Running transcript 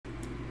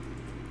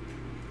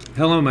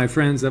Hello, my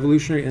friends,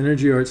 Evolutionary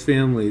Energy Arts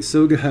family.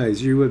 So,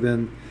 guys, you have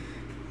been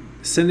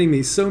sending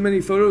me so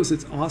many photos.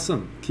 It's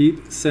awesome.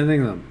 Keep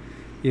sending them.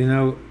 You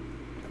know,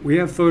 we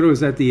have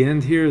photos at the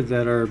end here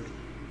that are,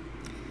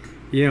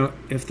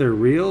 if they're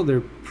real, they're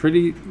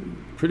pretty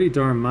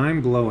darn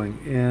mind-blowing.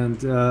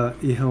 And,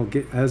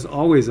 as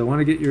always, I want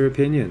to get your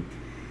opinion.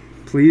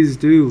 Please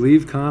do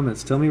leave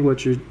comments. Tell me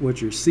what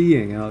you're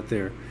seeing out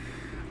there.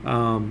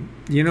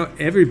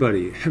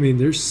 Everybody, I mean,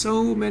 there's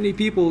so many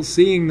people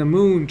seeing the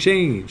moon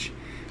change,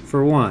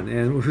 for one,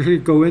 and we're going to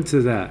go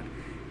into that.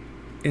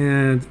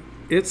 And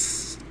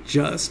it's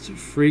just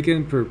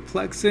freaking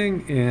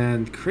perplexing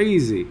and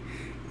crazy.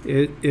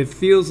 It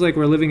feels like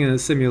we're living in a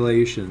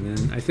simulation,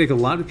 and I think a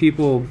lot of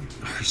people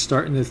are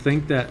starting to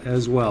think that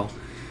as well.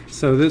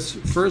 So this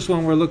first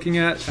one we're looking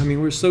at, I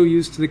mean, we're so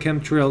used to the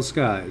chemtrail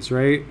skies,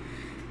 right?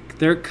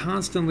 They're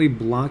constantly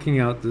blocking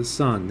out the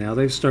sun. Now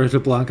they've started to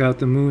block out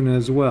the moon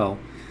as well.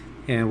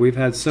 And we've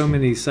had so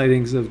many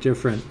sightings of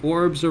different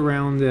orbs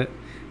around it,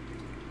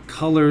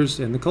 colors,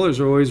 and the colors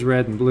are always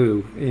red and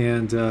blue.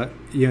 And,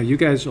 you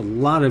guys, a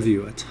lot of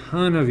you, a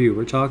ton of you,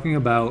 were talking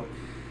about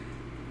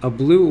a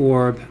blue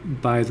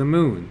orb by the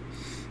moon.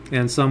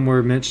 And some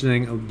were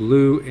mentioning a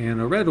blue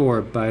and a red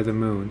orb by the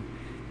moon.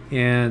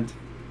 And,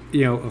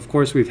 of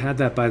course, we've had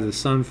that by the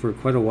sun for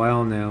quite a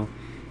while now.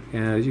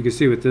 And as you can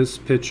see with this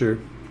picture,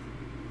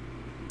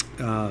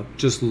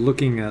 just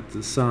looking at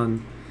the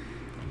sun,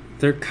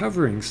 they're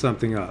covering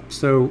something up.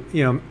 So,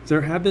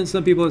 there have been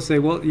some people that say,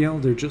 well,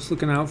 they're just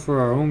looking out for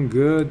our own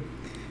good.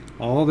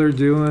 All they're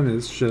doing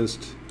is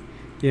just,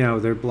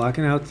 they're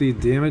blocking out the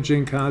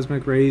damaging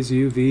cosmic rays,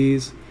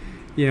 UVs,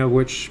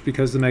 which,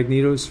 because the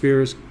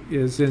magnetosphere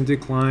is in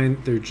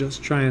decline, they're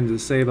just trying to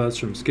save us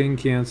from skin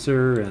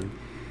cancer and,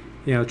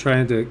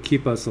 trying to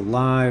keep us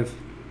alive.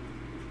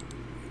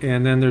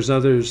 And then there's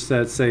others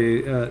that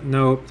say,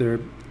 nope, they're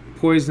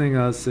poisoning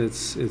us,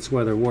 it's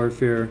weather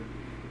warfare,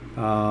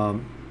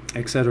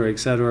 etc.,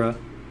 etc.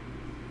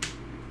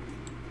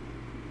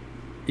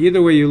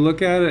 Either way you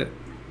look at it,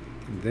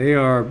 they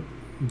are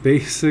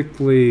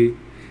basically,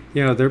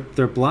 they're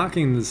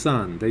blocking the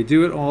sun. They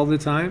do it all the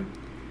time.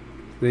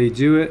 They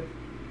do it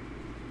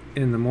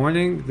in the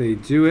morning, they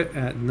do it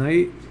at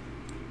night,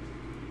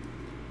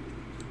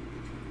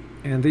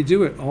 and they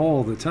do it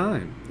all the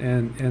time.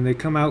 And they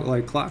come out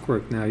like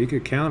clockwork now. You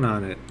could count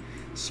on it.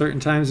 Certain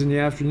times in the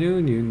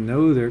afternoon,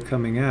 they're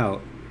coming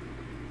out.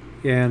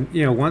 And,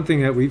 one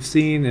thing that we've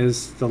seen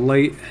is the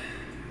light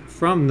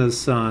from the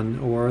sun,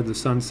 or the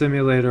sun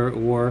simulator,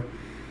 or,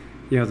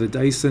 the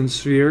Dyson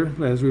sphere,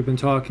 as we've been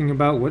talking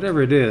about,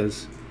 whatever it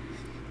is,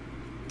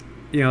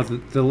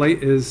 the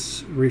light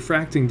is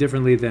refracting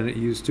differently than it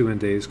used to in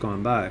days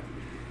gone by.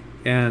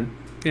 And,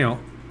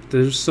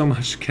 there's so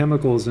much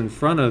chemicals in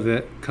front of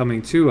it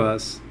coming to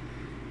us,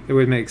 it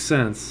would make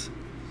sense.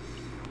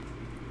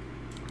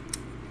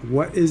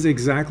 What is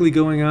exactly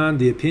going on?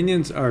 The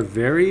opinions are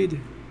varied,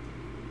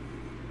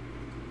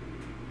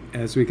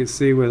 as we can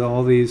see with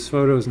all these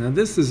photos. Now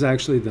this is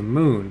actually the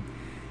moon,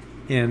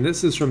 and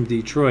this is from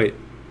Detroit,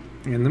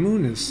 and the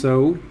moon is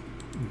so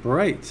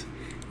bright,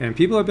 and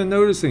people have been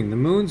noticing the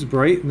moon's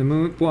bright, and the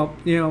moon, well,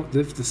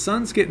 if the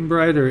sun's getting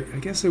brighter, I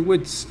guess it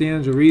would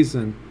stand to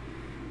reason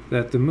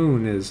that the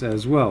moon is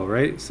as well,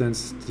 right?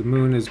 Since the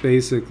moon is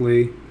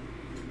basically,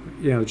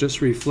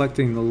 just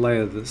reflecting the light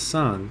of the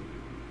sun.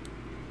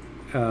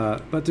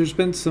 But there's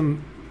been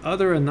some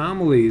other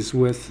anomalies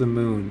with the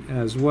moon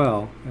as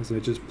well, as I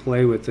just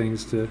play with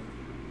things to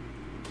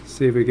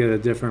see if we get a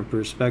different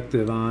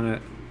perspective on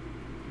it.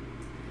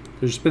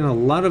 There's been a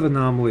lot of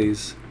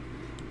anomalies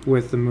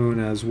with the moon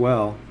as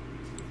well.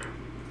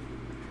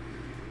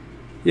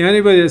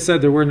 Anybody that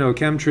said there were no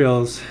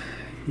chemtrails,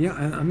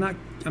 I'm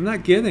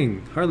not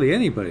getting hardly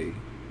anybody.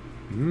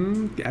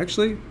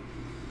 Actually,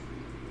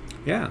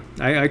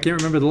 I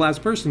can't remember the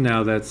last person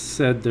now that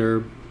said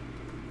there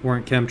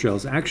weren't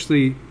chemtrails.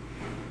 Actually,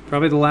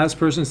 probably the last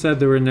person said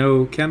there were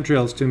no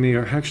chemtrails to me,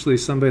 or actually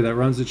somebody that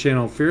runs a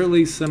channel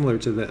fairly similar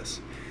to this.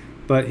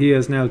 But he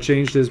has now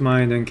changed his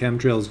mind, and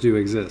chemtrails do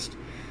exist.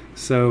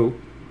 So,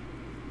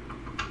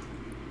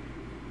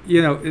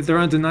 they're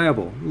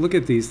undeniable. Look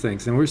at these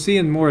things. And we're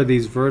seeing more of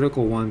these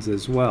vertical ones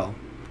as well.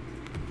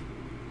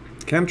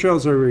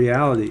 Chemtrails are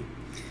reality.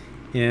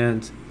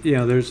 And,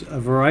 there's a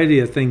variety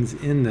of things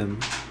in them.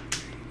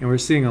 And we're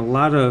seeing a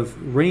lot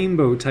of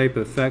rainbow type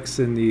effects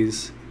in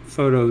these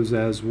photos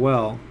as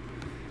well.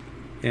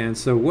 And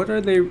so what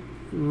are they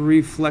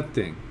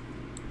reflecting?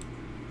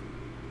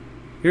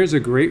 Here's a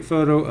great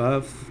photo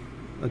of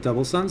a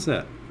double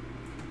sunset.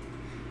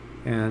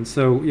 And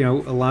so,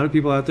 a lot of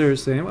people out there are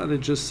saying, well, they're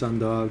just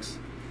sundogs.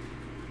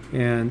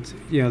 And,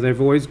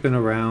 they've always been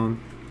around.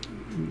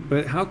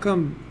 But how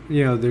come,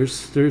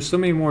 there's so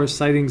many more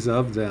sightings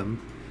of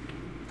them?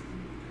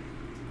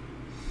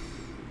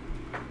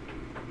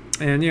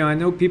 And, I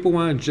know people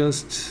want to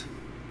just,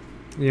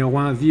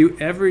 want to view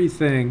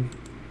everything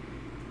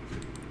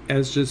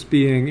as just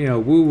being,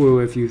 woo-woo,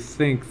 if you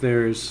think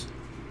there's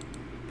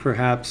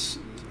perhaps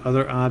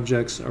other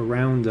objects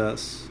around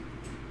us.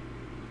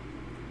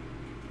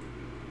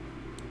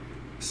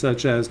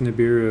 such as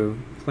Nibiru,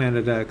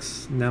 Planet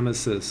X,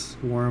 Nemesis,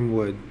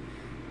 Wormwood,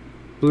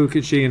 Blue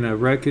Kachina,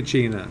 Red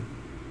Kachina.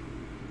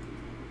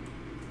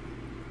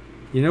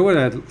 You know what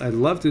I'd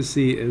love to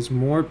see is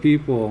more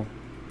people,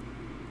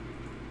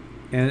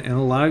 and a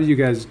lot of you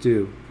guys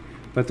do,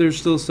 but there's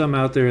still some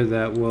out there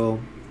that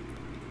will,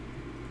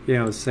 you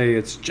know, say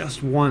it's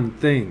just one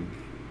thing.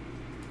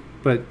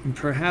 But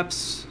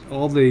perhaps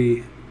all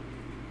the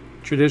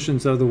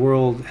traditions of the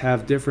world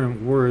have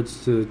different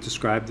words to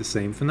describe the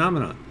same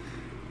phenomenon.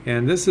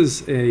 And this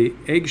is a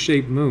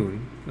egg-shaped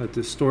moon, a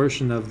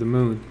distortion of the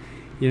moon.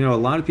 You know, a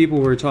lot of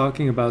people were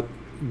talking about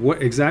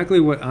exactly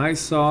what I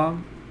saw,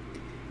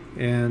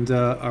 and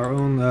our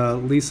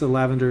own Lisa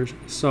Lavender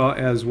saw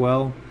as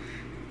well,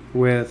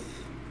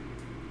 with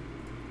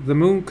the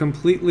moon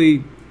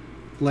completely,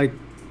 like,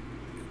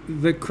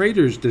 the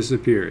craters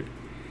disappeared.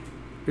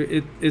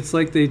 It's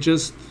like they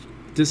just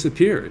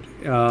disappeared.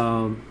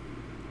 You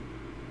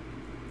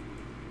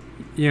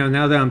know,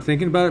 now that I'm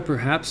thinking about it,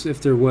 perhaps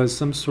if there was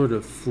some sort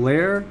of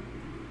flare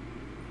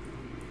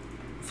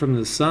from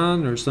the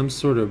sun or some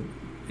sort of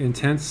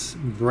intense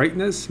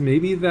brightness,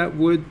 maybe that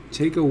would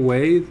take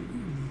away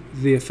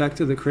the effect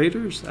of the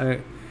craters.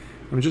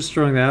 I'm just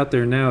throwing that out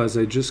there now as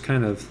I just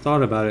kind of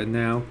thought about it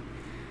now.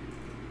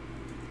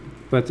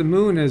 But the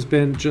moon has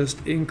been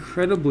just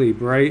incredibly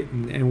bright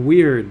and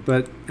weird,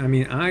 but I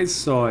mean, I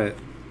saw it.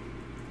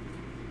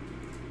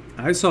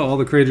 I saw all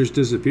the craters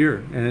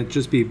disappear and it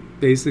just be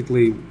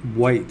basically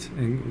white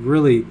and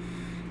really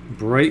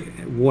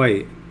bright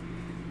white.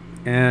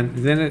 And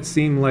then it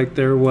seemed like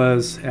there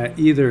was at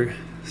either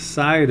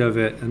side of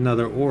it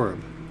another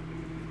orb.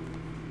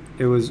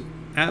 It was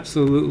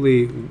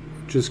absolutely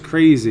just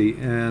crazy,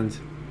 and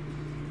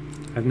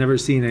I've never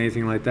seen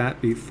anything like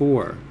that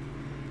before.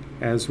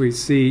 As we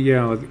see, you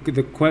know,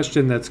 the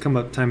question that's come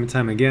up time and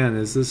time again,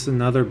 is this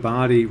another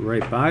body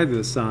right by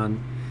the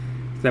sun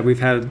that we've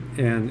had?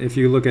 And if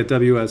you look at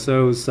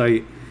WSO's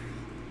site,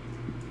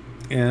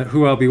 and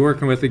who I'll be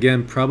working with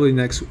again probably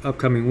next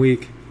upcoming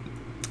week,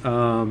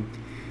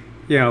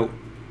 you know,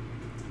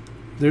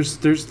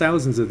 there's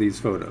thousands of these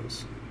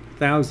photos,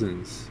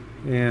 thousands.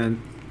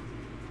 And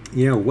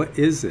you know, what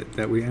is it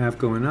that we have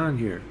going on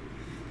here?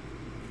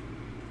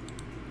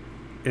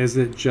 Is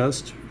it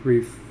just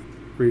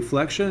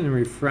reflection and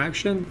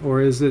refraction,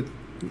 or is it,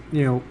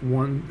 you know,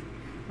 one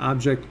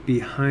object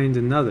behind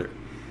another?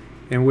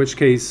 In which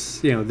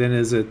case, you know, then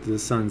is it the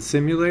sun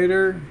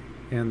simulator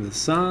and the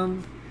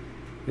sun?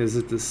 Is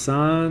it the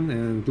sun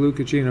and Blue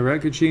Kachina,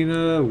 Red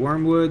Kachina,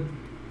 Wormwood,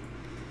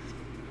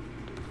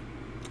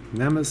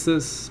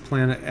 Nemesis,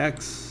 Planet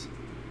X?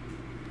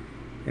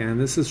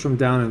 And this is from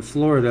down in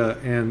Florida,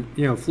 and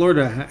you know,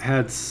 Florida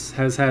has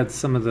had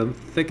some of the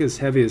thickest,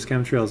 heaviest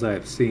chemtrails I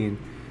have seen.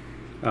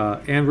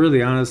 And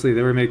really, honestly,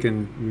 they were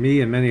making me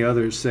and many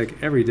others sick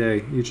every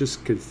day. You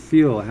just could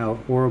feel how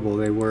horrible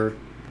they were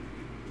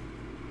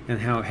and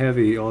how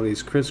heavy, all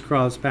these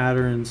crisscross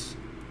patterns.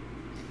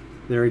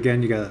 There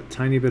again, you got a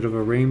tiny bit of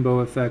a rainbow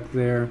effect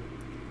there.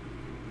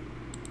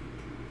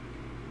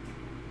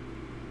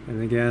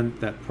 And again,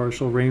 that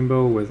partial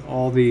rainbow with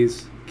all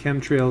these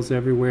chemtrails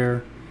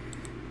everywhere.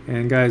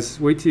 And guys,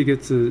 wait till you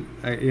get to,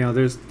 you know,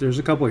 there's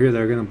a couple here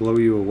that are going to blow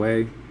you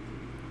away.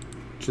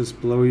 Just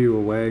blow you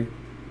away.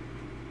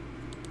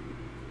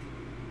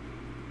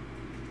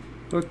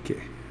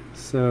 Okay,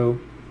 so,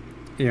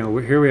 you know,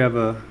 here we have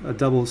a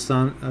double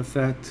sun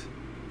effect.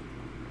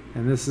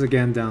 And this is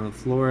again down in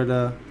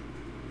Florida.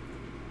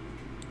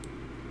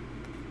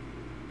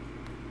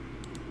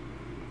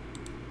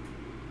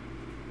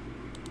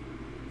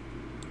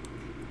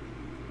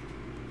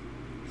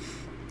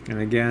 And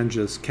again,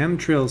 just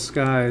chemtrail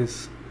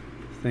skies.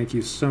 Thank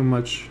you so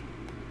much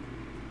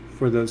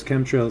for those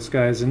chemtrail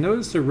skies. And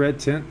notice the red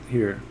tint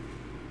here.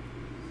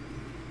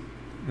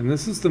 And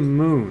this is the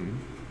moon.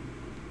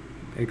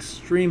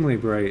 Extremely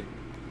bright.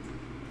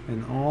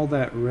 And all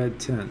that red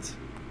tint.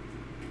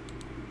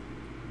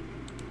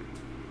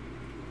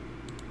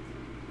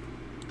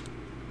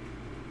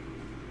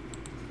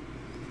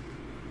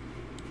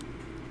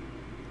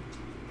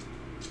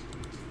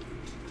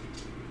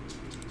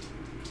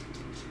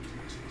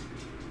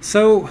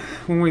 So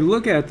when we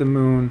look at the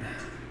moon,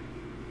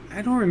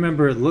 I don't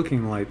remember it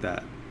looking like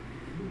that.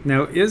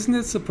 Now, isn't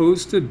it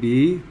supposed to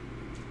be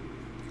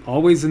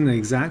always in the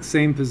exact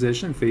same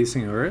position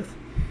facing Earth?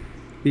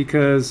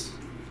 Because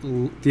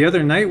the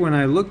other night when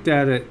I looked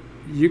at it,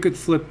 you could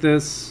flip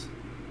this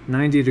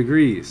 90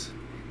 degrees.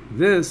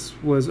 This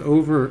was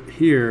over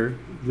here,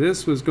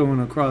 this was going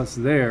across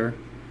there,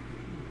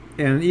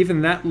 and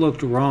even that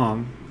looked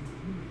wrong.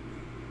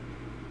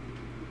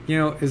 You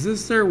know, is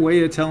this their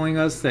way of telling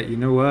us that, you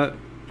know what,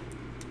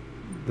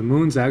 the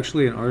moon's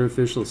actually an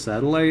artificial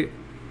satellite?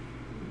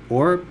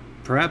 Or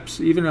perhaps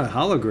even a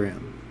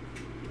hologram?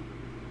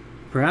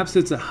 Perhaps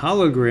it's a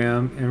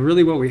hologram, and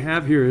really what we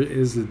have here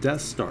is the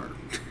Death Star.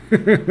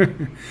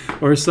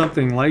 Or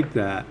something like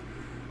that.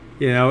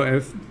 You know,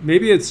 if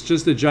maybe it's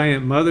just a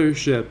giant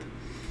mothership,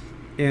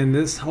 and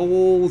this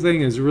whole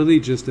thing is really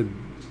just a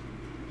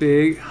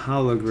big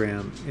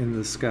hologram in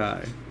the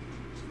sky.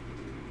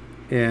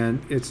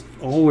 And it's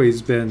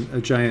always been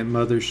a giant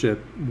mothership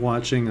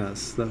watching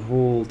us the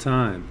whole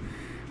time.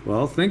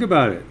 Well, think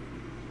about it.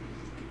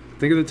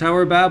 Think of the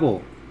Tower of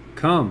Babel.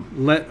 Come,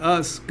 let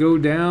us go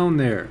down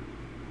there.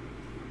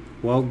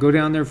 Well, go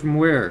down there from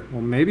where?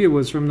 Well, maybe it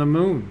was from the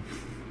moon.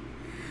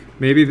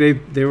 Maybe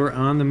they were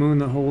on the moon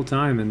the whole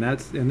time, and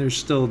they're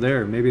still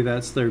there. Maybe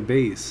that's their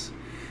base.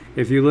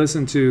 If you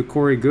listen to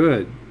Corey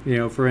Good,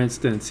 for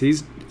instance,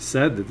 he's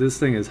said that this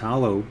thing is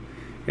hollow,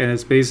 and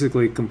it's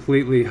basically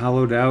completely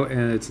hollowed out,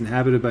 and it's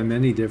inhabited by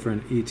many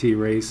different ET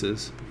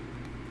races.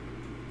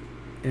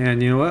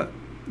 And you know what?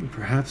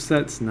 Perhaps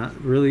that's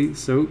not really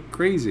so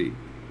crazy.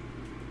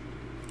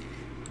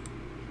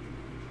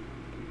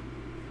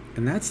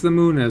 And that's the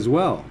moon as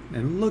well.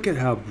 And look at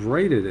how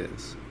bright it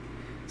is.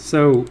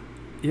 So,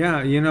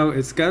 yeah,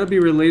 it's got to be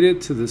related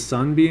to the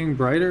sun being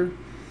brighter,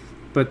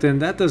 but then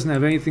that doesn't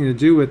have anything to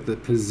do with the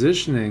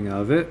positioning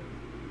of it,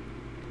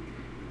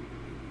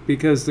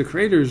 because the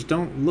craters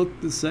don't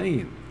look the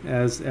same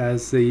as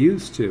they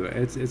used to.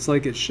 It's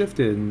like it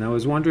shifted, and I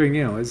was wondering,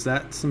 is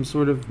that some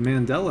sort of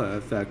Mandela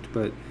effect?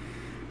 But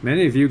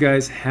many of you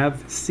guys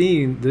have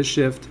seen the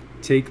shift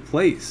take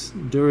place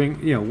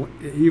during,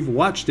 you've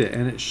watched it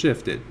and it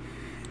shifted.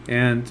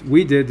 And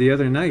we did the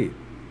other night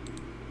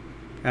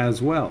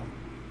as well.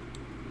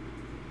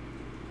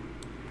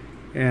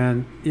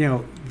 And,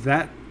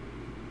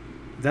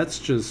 that's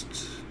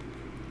just,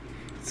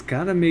 it's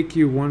got to make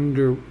you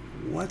wonder,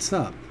 what's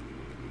up?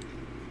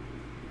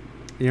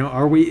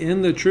 Are we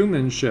in the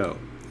Truman Show?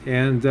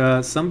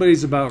 And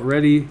somebody's about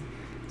ready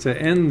to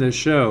end the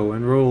show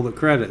and roll the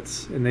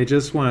credits. And they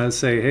just want to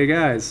say, hey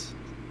guys,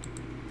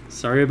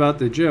 sorry about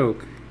the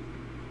joke.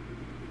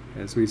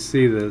 As we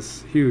see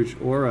this huge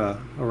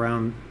aura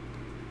around,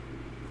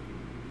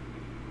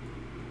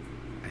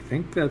 I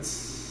think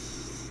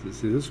this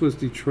was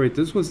Detroit,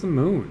 this was the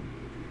moon.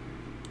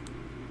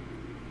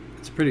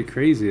 It's pretty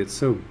crazy, it's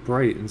so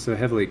bright and so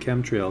heavily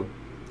chemtrailed.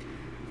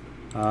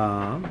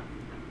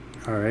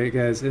 Alright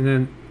guys, and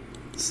then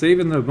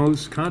saving the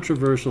most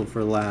controversial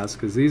for last,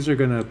 because these are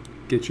going to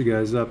get you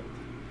guys up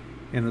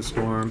in a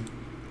storm.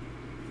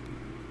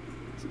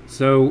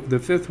 So the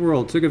Fifth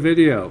World took a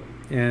video,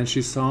 and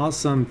she saw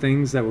some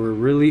things that were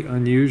really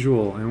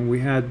unusual,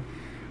 and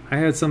I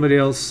had somebody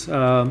else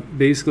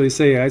basically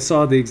say, I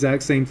saw the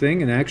exact same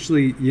thing, and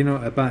actually,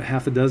 about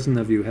half a dozen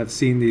of you have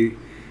seen the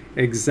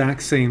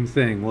exact same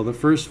thing. Well, the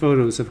first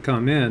photos have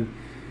come in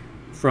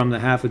from the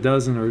half a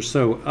dozen or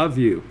so of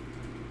you,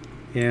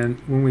 and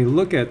when we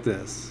look at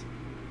this,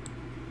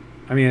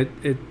 I mean,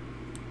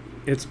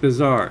 it's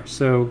bizarre.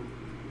 So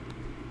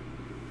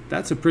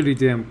that's a pretty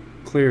damn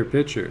clear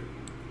picture.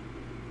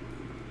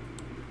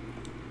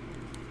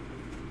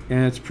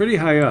 And it's pretty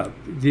high up.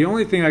 The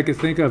only thing I could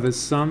think of is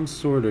some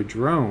sort of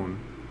drone.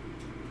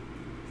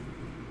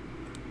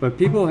 But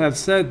people have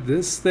said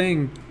this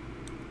thing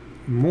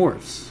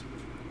morphs.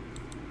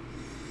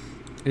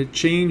 It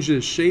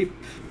changes shape,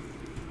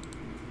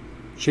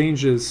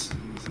 changes,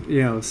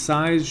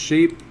 size,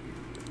 shape.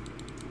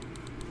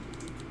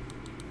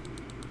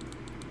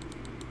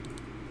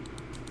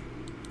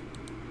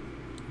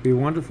 It'd be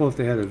wonderful if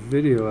they had a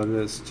video of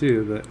this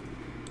too, but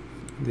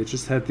they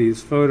just had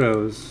these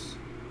photos.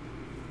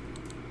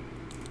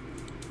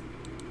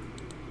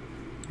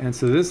 And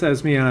so this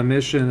has me on a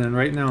mission, and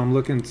right now I'm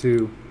looking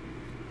to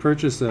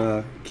purchase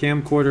a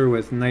camcorder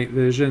with night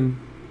vision.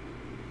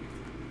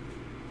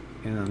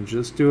 And I'm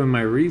just doing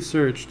my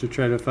research to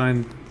try to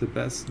find the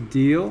best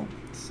deal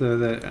so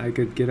that I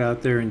could get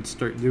out there and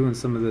start doing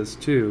some of this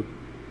too.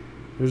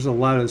 There's a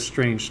lot of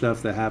strange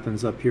stuff that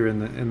happens up here in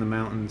the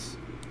mountains.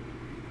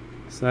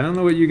 So I don't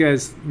know what you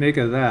guys make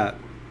of that,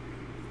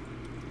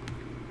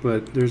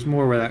 but there's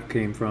more where that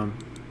came from.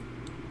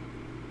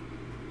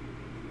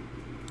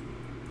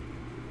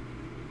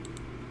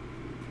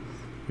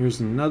 Here's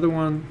another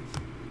one.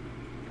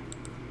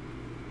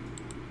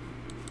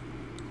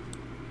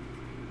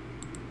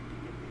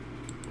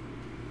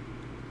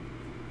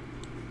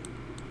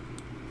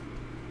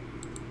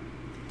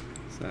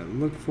 So I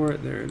look for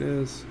it, there it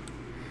is.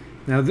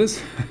 Now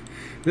this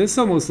this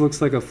almost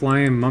looks like a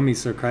flying mummy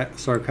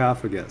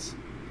sarcophagus.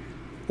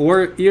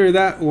 Or either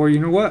that, or you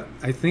know what?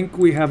 I think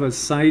we have a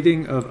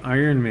sighting of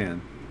Iron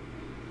Man.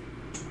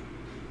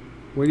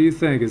 What do you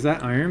think? Is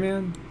that Iron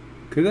Man?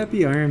 Could that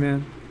be Iron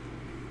Man?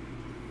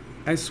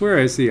 I swear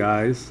I see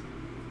eyes.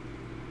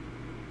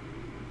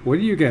 What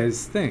do you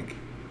guys think?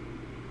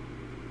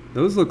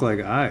 Those look like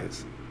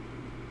eyes.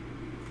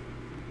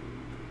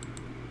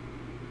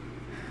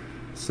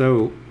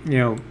 So,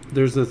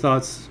 there's the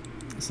thoughts.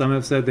 Some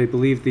have said they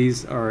believe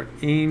these are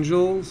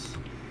angels,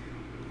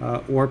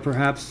 or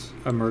perhaps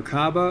a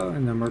Merkaba,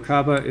 and the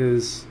Merkaba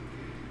is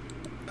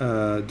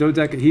a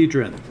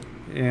dodecahedron,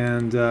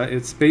 and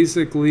it's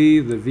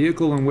basically the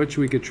vehicle in which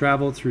we could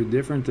travel through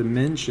different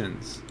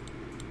dimensions.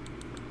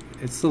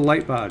 It's the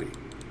light body.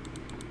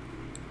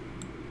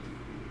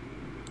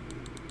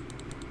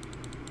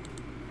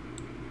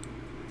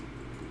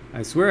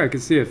 I swear I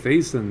could see a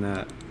face in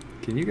that.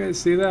 Can you guys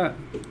see that?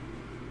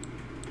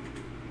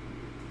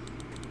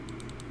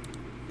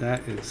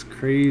 That is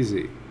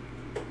crazy.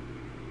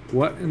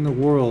 What in the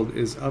world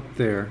is up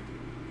there?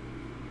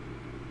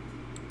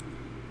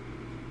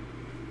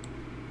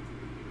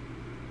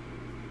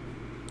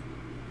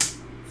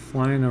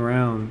 Flying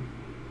around,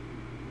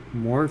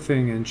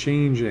 morphing and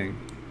changing.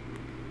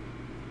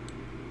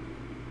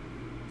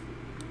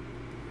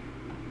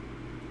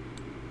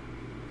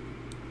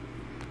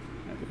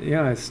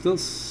 Yeah, I still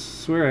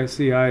swear I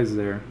see eyes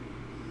there.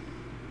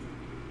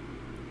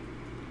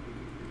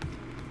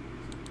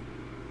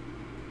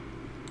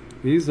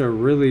 These are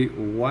really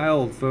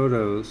wild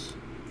photos.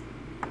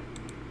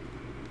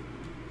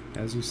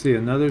 As you see,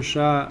 another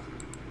shot.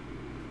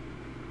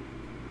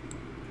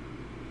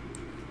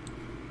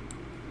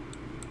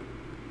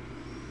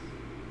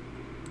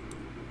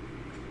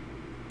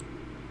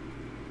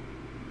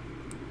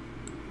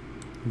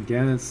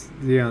 Again, it's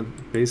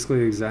basically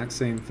the exact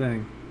same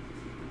thing.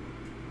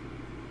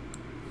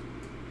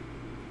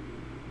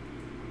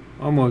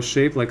 Almost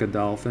shaped like a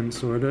dolphin,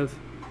 sort of.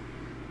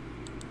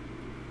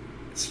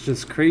 It's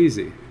just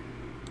crazy.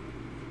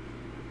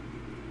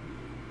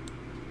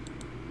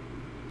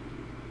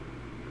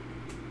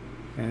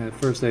 And at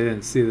first I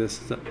didn't see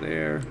this up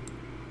there.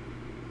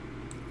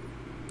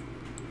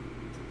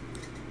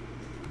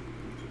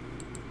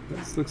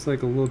 This looks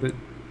like a little bit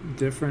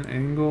different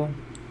angle.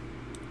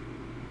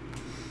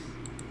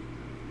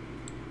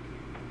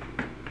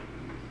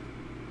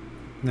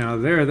 Now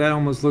there, that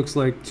almost looks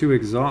like two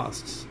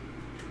exhausts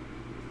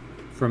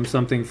from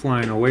something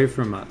flying away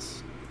from us.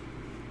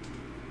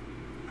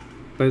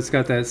 But it's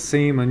got that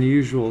same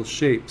unusual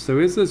shape. So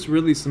is this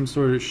really some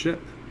sort of ship?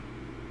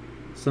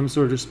 Some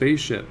sort of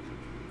spaceship?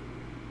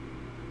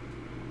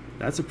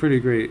 That's a pretty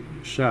great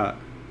shot.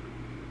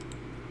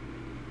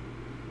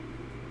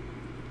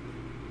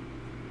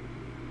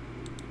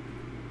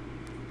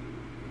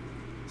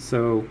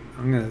 So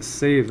I'm gonna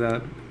save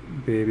that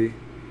baby.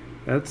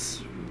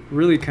 That's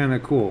really kind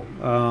of cool.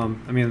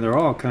 I mean, they're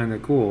all kind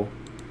of cool.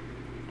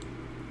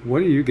 What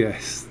do you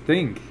guys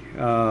think?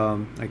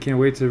 I can't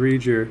wait to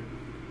read your...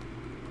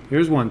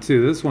 Here's one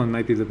too. This one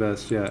might be the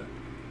best yet.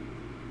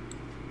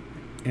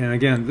 And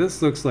again,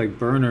 this looks like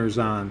burners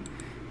on.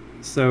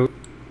 So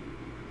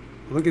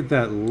look at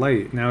that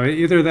light. Now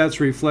either that's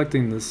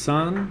reflecting the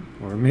sun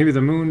or maybe the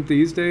moon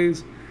these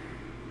days,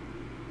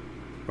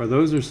 or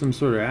those are some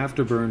sort of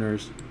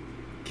afterburners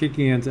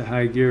kicking into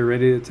high gear,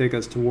 ready to take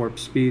us to warp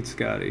speed,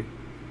 Scotty.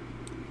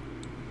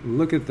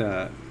 Look at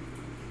that.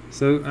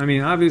 So, I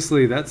mean,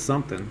 obviously that's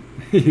something.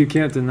 You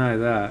can't deny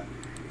that.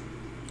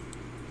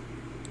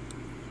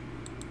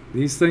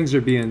 These things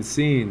are being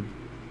seen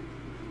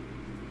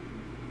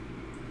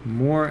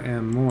more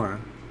and more.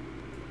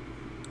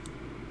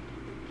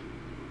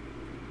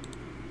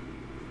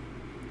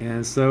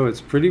 And so it's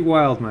pretty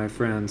wild, my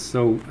friends.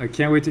 So I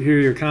can't wait to hear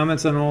your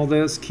comments on all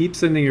this. Keep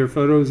sending your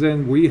photos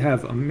in. We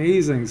have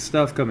amazing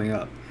stuff coming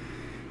up.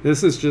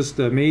 This is just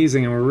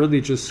amazing, and we're really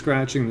just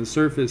scratching the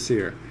surface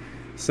here.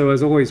 So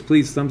as always,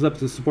 please thumbs up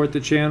to support the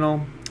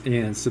channel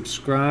and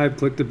subscribe,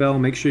 click the bell,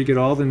 make sure you get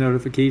all the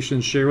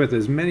notifications, share with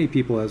as many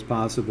people as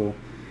possible.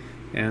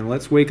 And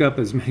let's wake up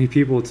as many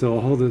people to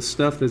all this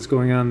stuff that's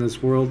going on in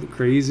this world,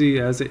 crazy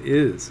as it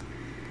is.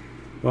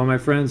 Well, my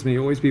friends, may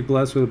you always be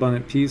blessed with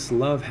abundant peace,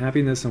 love,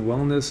 happiness, and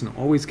wellness, and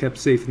always kept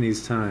safe in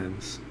these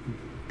times.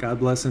 God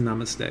bless and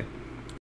namaste.